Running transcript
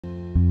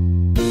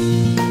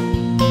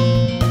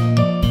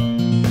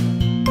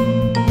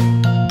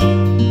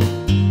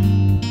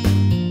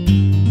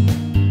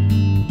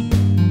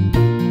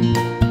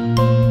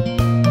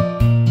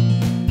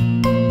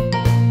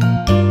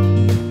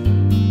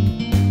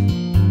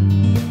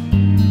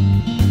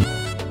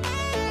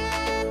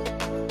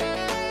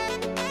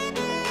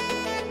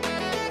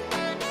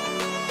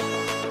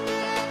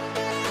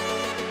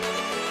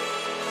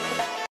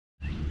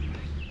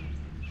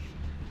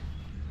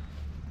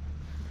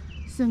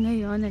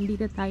ngayon,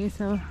 nandito tayo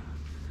sa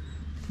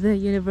the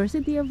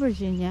University of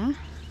Virginia.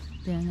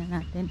 Tingnan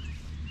natin.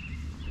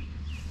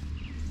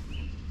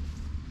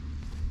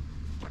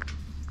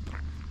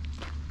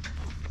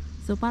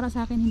 So para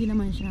sa akin, hindi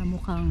naman siya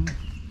mukhang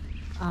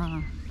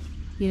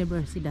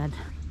universidad.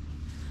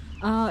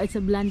 It's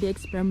a Blandy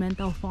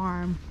Experimental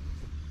Farm.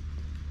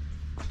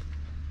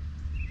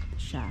 Ito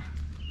siya.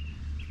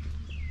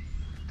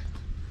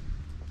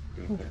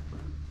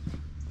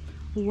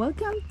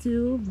 Welcome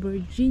to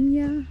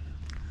Virginia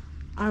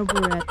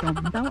Arboretum.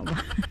 Tama ba?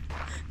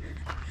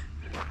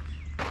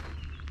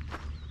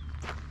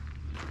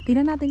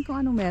 Tingnan natin kung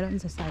anong meron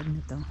sa side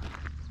nito.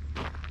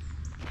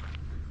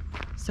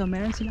 So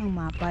meron silang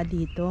mapa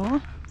dito.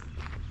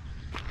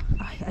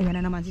 Ay, ayan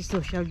na naman si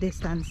social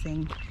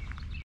distancing.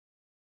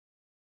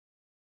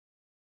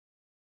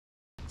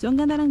 So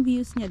ang ganda ng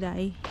views niya,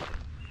 dai.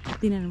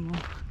 Tingnan mo,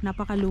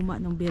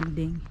 napakaluma ng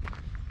building.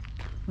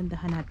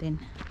 Puntahan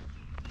natin.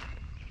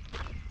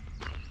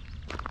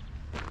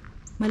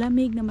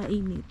 Malamig na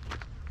mainit.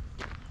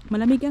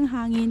 Malamig ang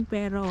hangin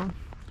pero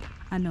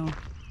ano,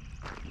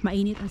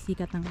 mainit ang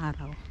sikat ng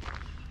araw.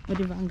 O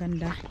diba ang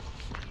ganda?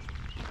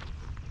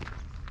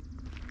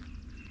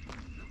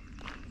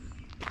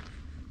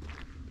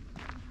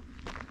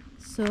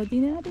 So,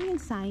 tingnan natin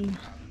yung sign.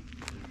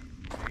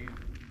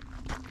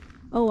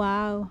 Oh,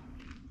 wow.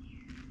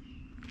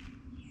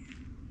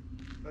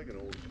 Like an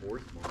old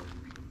horse farm.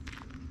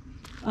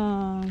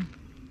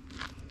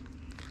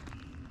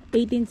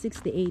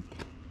 1868.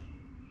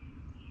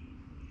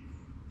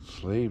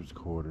 Slaves'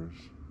 quarters.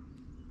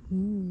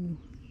 Ooh.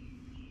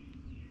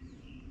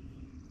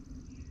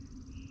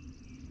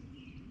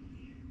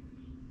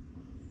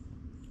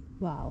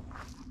 Wow.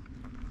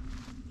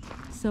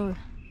 So,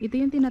 ito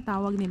yung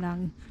tinatawag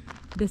nilang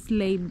the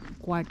slave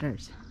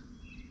quarters.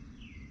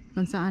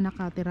 Kung saan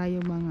nakatira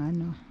yung mga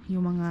ano,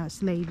 yung mga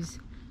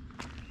slaves.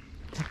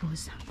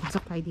 Tapos,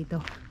 pasok tayo dito.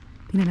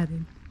 Tingnan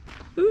natin.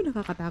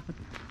 Nakakatakot.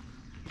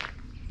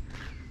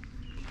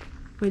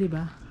 Pwede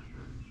ba?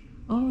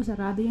 Oh,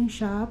 sarado yung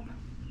shop.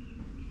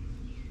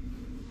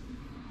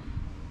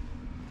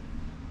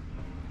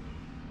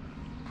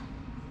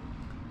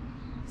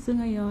 So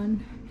ngayon,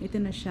 ito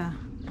na siya.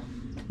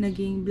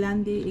 Naging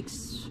Blandy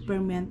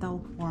Experimental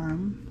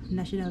Farm,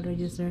 National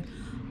Register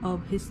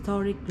of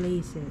Historic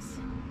Places.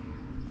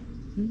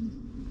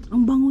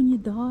 Ang bango niya,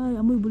 dahil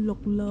amoy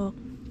bulaklak.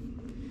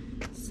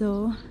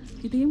 So,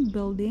 ito yung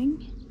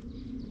building.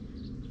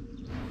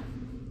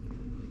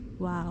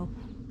 Wow.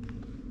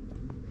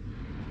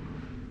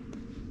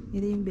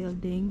 Ito yung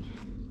building.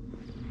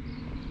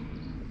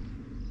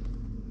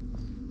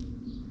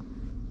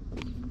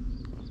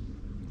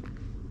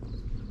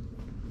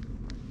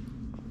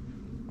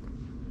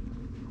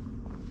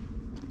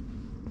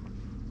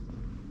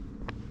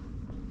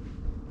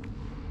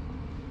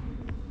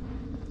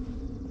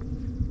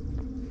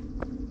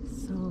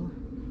 So,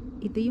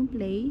 ito yung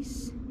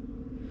place.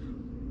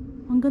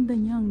 Ang ganda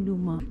niya, ang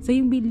luma. So,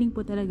 yung building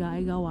po talaga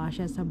ay gawa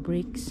siya sa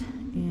bricks.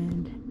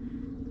 And,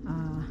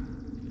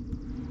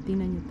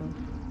 tingnan nyo to.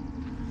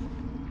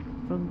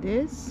 From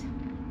this,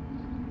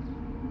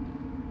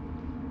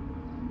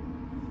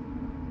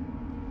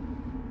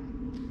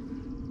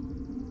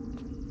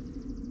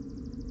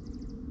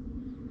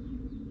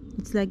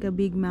 it's like a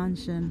big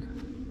mansion.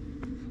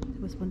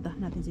 Tapos puntahan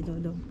natin si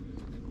Dodong.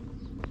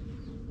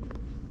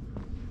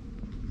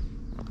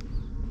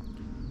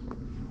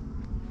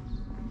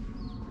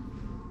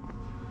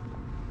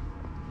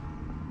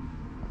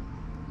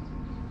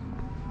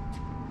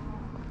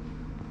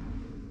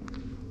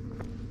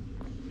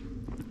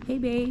 Hey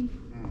babe.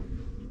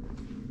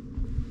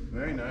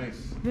 Very nice.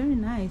 Very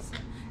nice.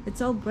 It's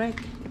all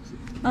brick.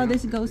 Oh,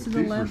 this goes to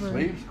the These are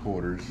library. slaves'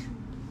 quarters.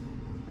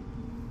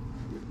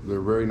 They're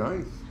very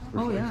nice.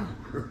 Oh, yeah.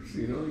 Quarters.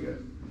 You know, you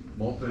got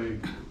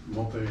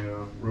multi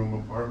room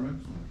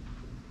apartments.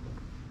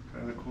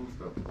 Kind of cool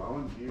stuff.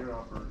 Volunteer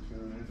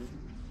opportunity.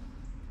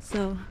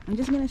 So, I'm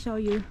just gonna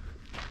show you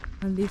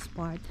on this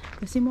part.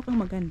 Kasi mukhang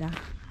maganda.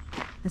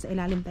 Nasa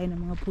ilalim tayo ng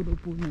mga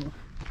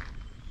puno-puno.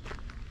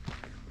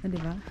 Ah,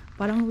 diba?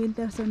 Parang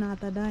winter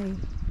sonata dahil.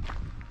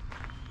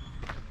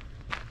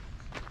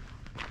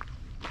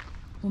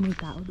 May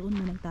tao doon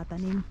na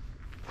nagtatanim.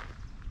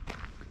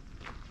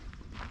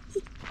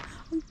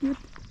 Ang cute.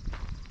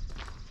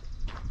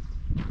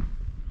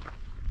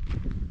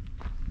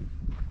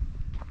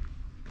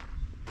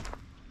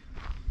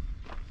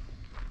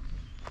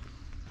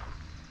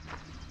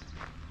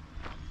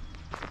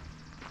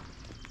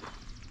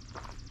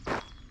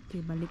 Okay,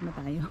 balik na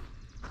tayo.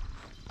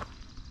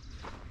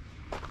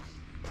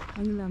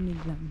 Ang lamig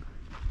lang.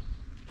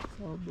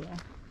 Sobra.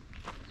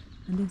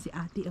 Andun si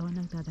ate, oh,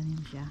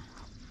 nagtatanim siya.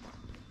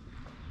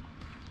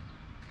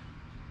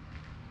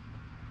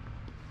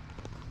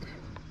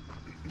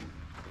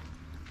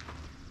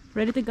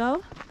 Ready to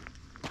go?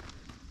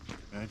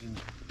 Imagine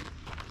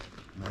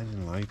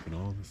life and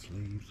all the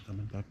slaves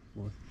coming back and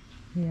forth.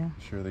 Yeah.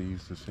 I'm sure they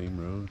use the same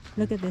roads.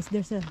 Look at this.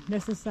 There's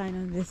a sign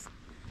on this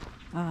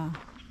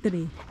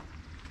tree.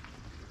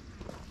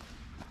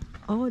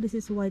 Oh, this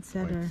is white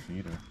cedar. White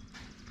cedar.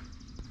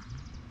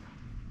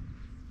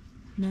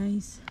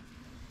 Nice.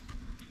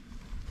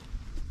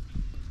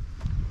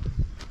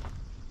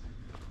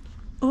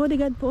 Oh, they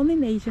got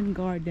pollination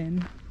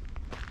garden.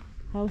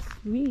 How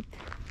sweet.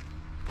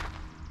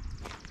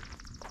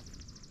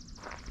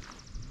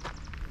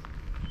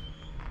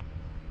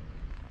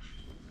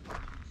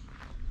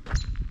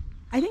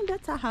 I think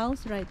that's a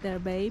house right there,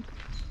 babe.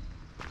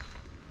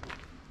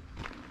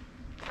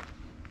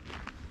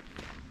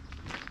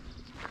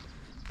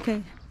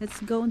 Okay,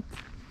 let's go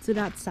to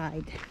that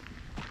side.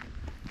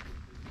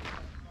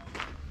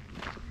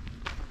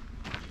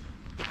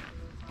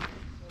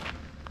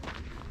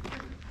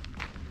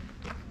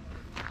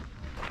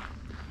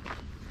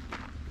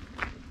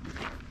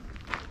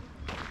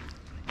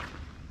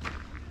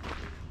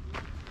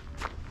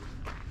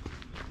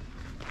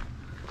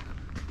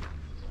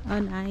 Oh,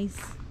 nice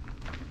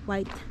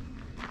white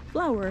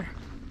flower.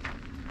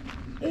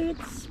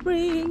 It's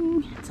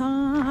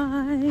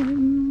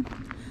springtime.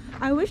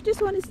 I wish this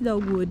one is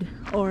dogwood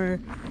or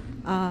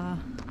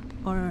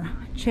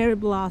cherry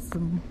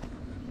blossom.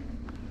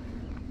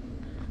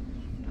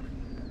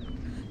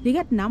 They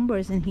got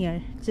numbers in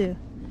here too.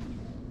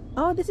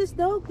 Oh, this is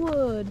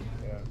dogwood.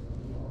 Yeah.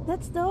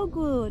 That's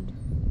dogwood.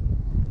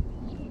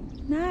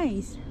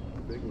 Nice.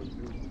 Big one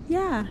too.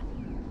 Yeah.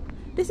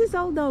 This is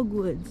all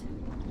dogwoods.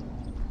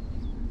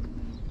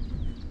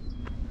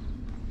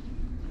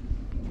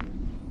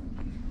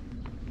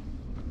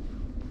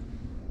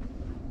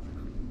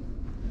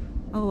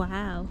 Oh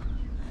wow,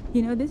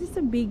 you know, this is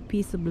a big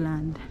piece of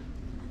land.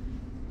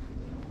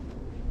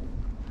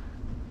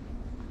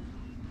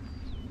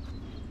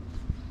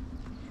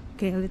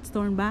 Okay, let's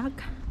turn back.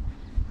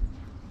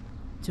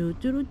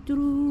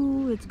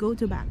 Let's go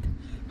to back.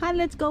 Hi,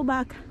 let's go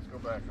back. Let's go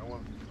back. I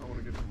want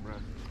to get some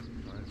rest.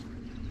 Right.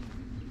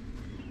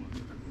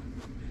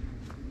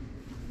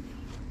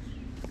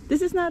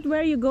 This is not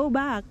where you go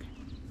back.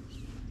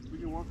 We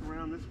can walk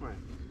around this way.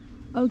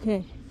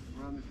 Okay.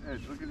 Around this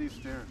edge. Look at these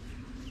stairs.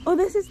 Oh,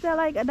 this is the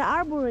like the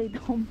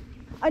arboretum.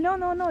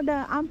 No,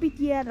 the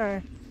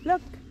amphitheater.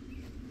 Look.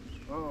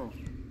 Oh.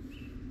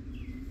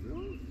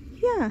 Really?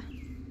 Yeah.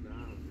 No.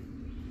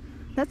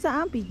 That's the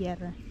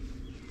amphitheater.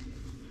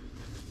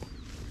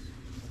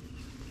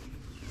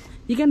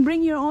 You can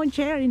bring your own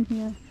chair in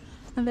here.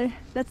 And there,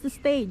 that's the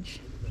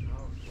stage.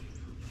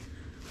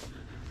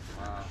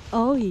 Wow.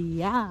 Oh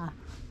yeah.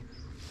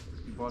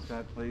 He bought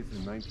that place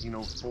in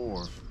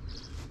 1904.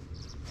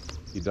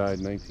 He died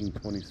in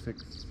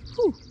 1926.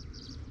 Whew.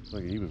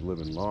 Look, he was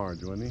living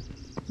large, wasn't he?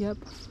 Yep.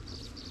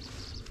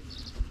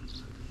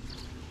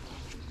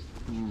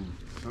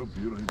 So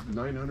beautiful.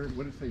 900,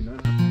 what did it say,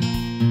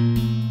 900?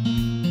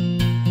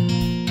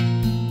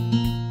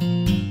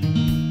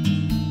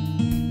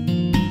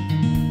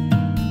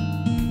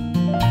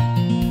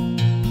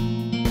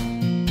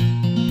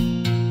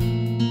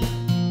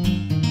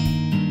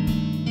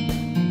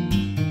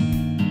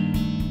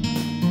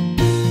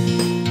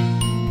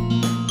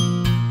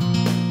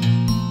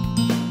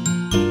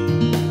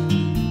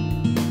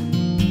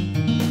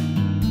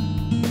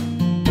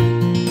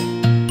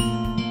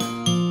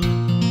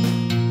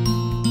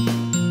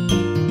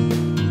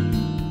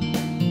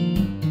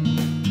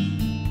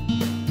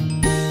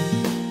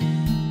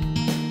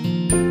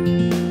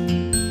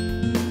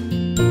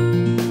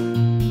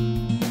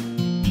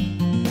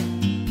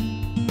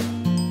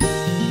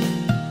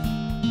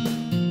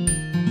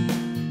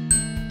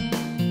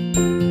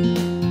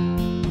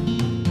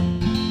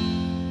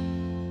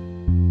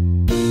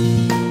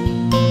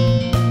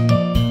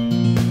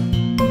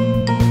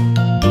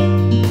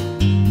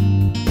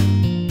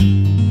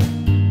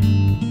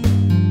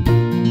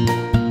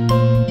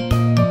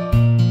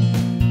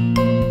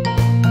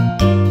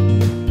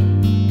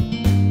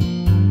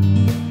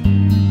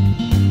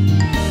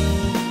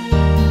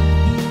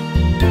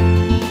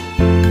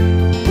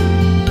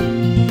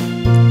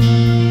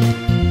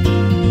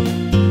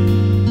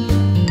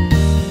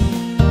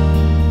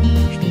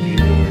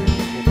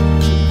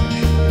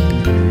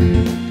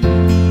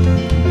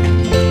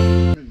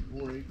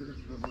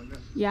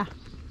 Yeah.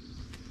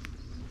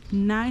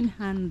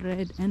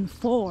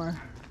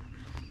 904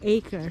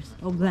 acres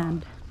of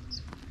land.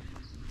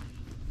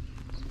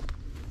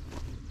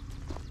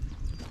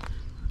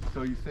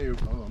 So you say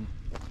an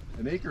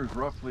acre is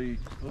roughly,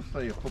 let's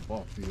say, a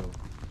football field.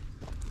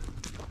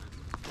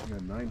 You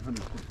got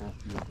 900 football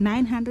fields.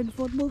 900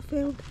 football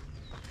field?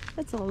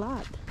 That's a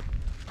lot.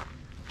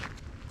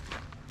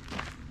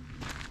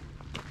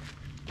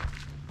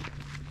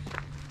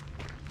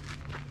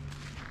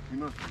 He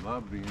must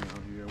love being out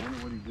here. I wonder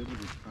what he did with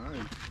his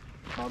time.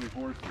 Probably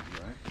horses,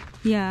 right?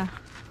 Yeah.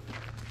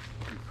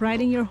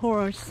 Riding your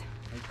horse.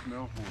 I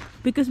smell horse.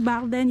 Because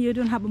back then you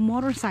don't have a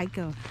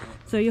motorcycle.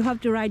 So you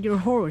have to ride your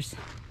horse.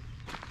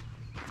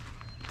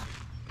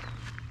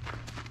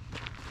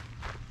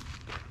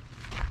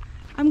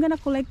 I'm gonna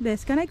collect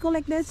this. Can I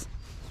collect this?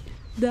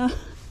 The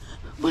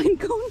pine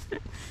cone?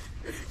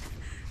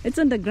 It's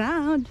on the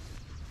ground.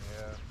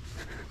 Yeah.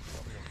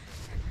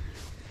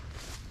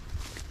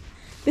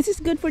 This is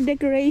good for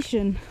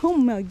decoration. Oh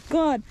my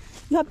god.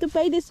 You have to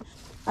pay this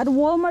at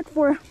Walmart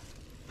for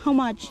how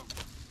much?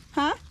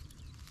 Huh?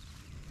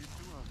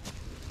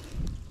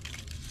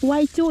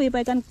 Why 2 if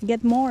I can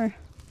get more?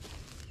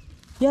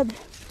 Yeah,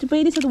 to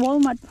pay this at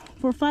Walmart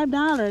for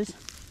 $5.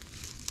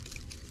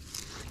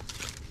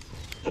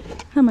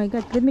 Oh my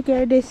god, let me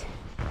carry this.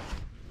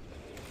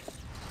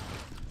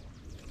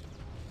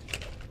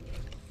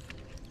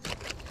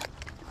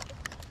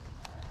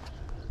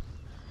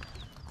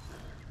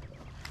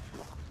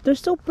 They're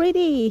so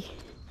pretty.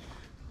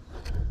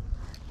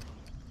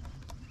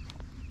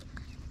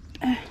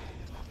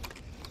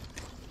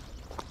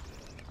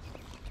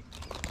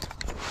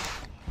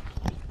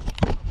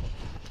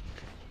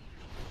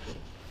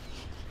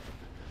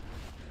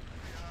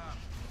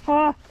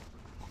 Ha!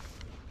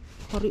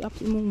 Hurry up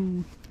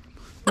imong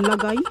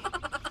lagay.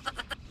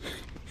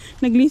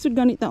 Naglisod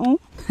ganita oh.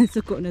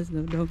 Suko na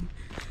sa dog.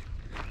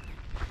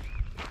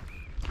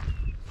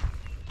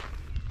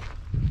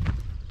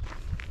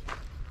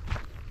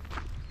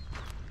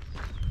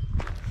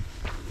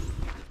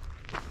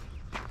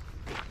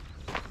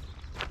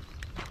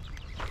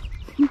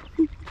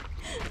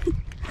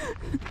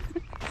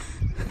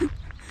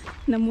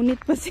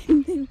 Namunit pa si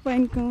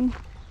pine cone.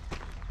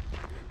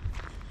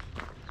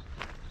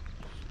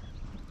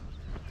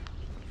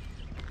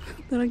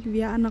 Tarag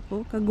biyaan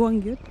ako,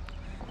 kaguang yun.